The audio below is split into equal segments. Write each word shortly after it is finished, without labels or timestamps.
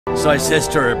So I says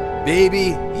to her,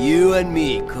 baby, you and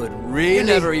me could really... You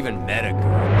never even met a girl.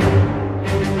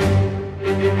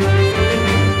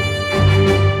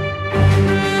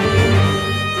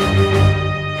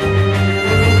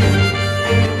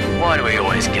 Why do we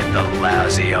always get the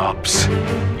lousy ops?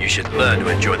 You should learn to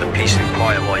enjoy the peace and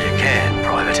quiet while you can,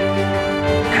 Private.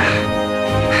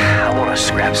 I want to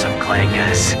scrap some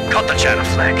clangers. Cut the chatter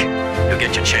flag. You'll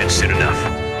get your chance soon enough.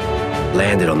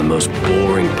 Landed on the most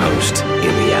boring post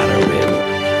in the Outer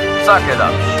Rim. Suck it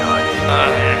up, Sean.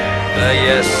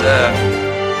 Yes, sir.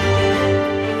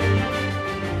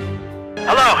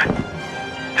 Hello?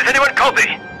 Does anyone copy?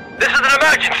 This is an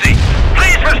emergency.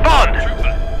 Please respond.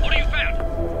 Trooper, what have you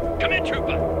found? Come in,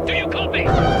 Trooper. Do you copy?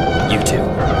 You two,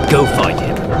 go find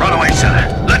him. Run away, sir.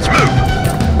 Let's move.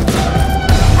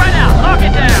 Right out, lock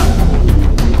it down.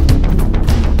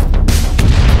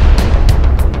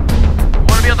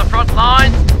 Want to be on the front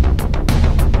lines?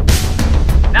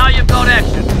 Now you've got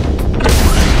action.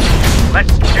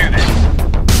 Let's do this.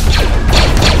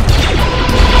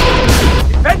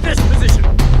 Defend this position.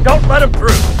 Don't let him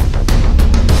through.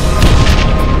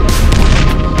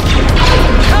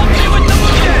 Help me with the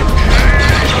movement.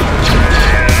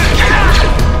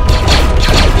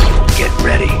 Get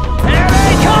ready. Here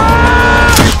they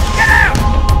come! Get out!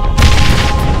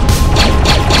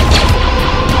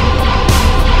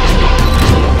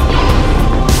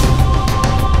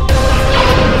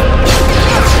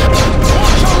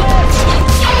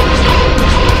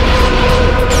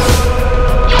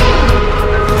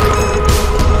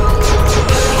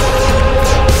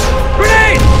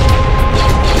 Grenade!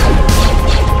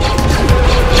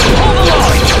 Hold the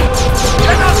line!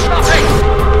 They're not stopping!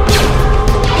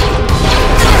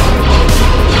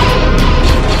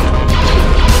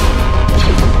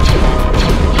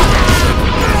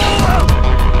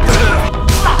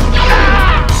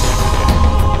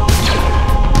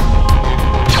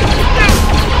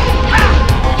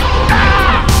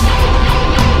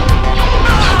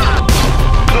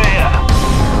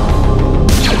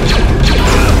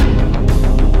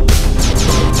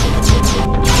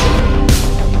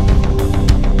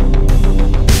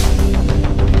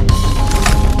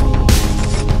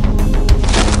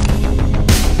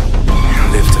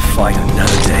 Live to fight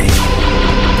another day.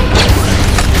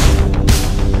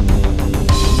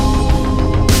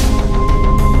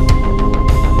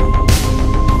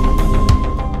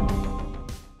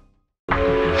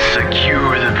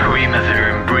 Secure the perimeter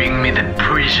and bring me the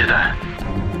prisoner.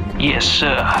 Yes,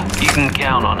 sir. You can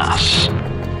count on us.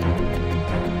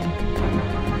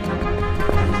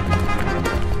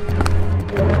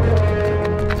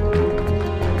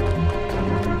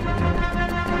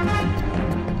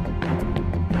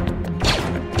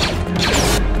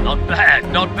 Not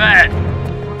bad, not bad.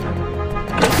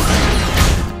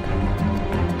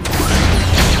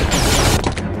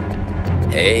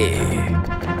 Hey.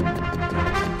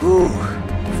 Ooh,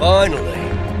 finally.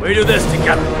 We do this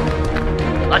together.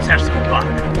 Let's have some fun.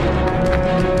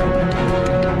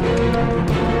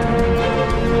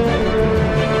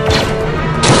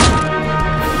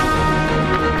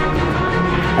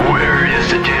 Where is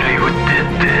the Jedi who did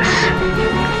this?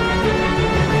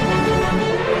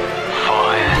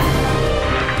 Fine.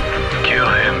 Kill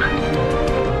him.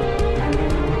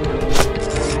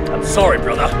 I'm sorry,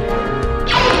 brother.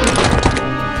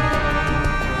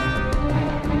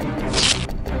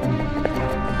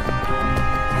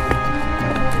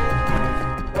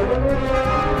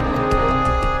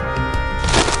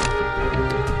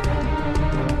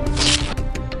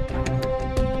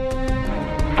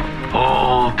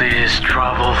 All this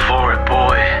trouble for a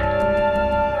boy.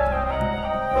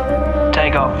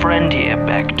 Take our friend here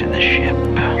back to the ship.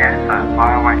 Yes, sir.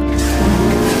 Fire away.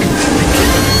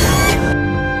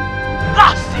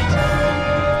 Blast it!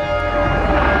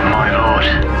 My lord,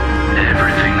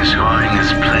 everything's going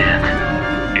as planned.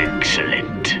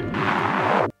 Excellent.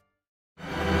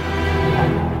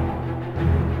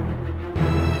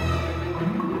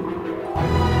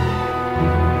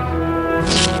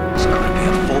 There's gonna be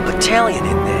a full battalion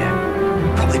in there.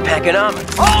 Probably packing armor.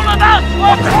 All of us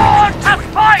walk on to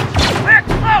fight! We're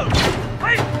close!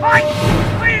 We fight!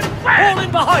 We win! Fall in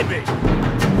behind me!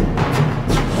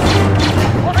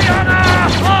 For the honor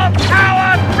of our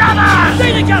brothers!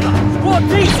 Stay together! Squad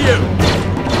needs you!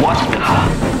 What the?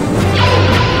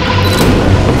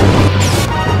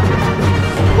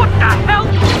 What the hell?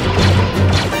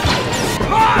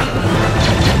 Run!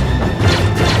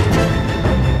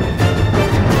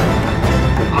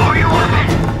 Oh, you want it?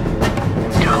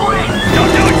 Do it!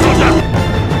 Don't do it, soldier!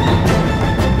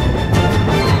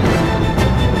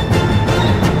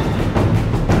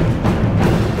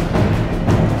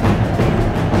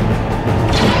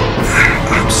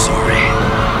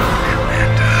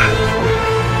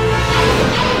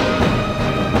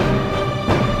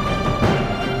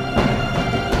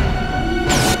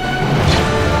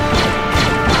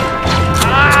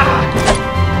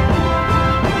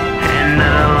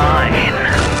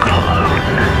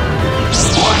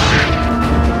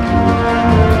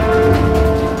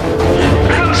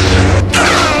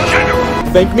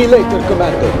 Thank me later,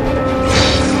 Commander.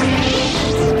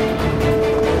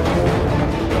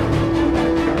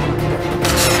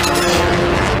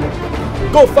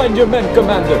 Go find your men,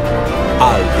 Commander.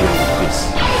 I'll deal with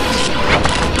this.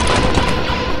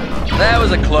 That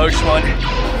was a close one.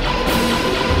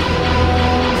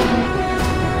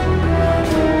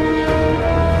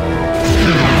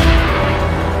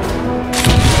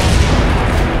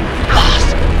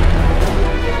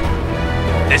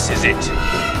 This is it.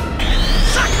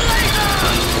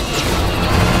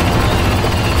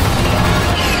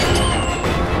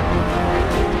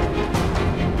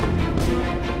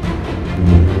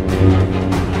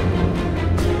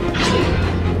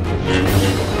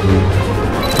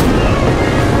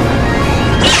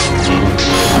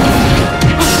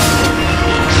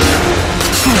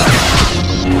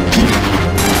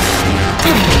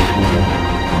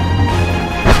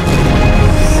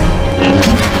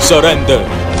 Surrender.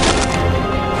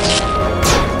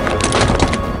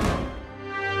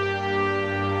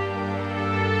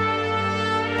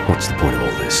 What's the point of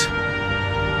all this?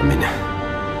 I mean,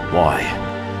 why?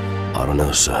 I don't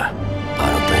know, sir. I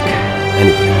don't think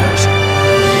anybody knows.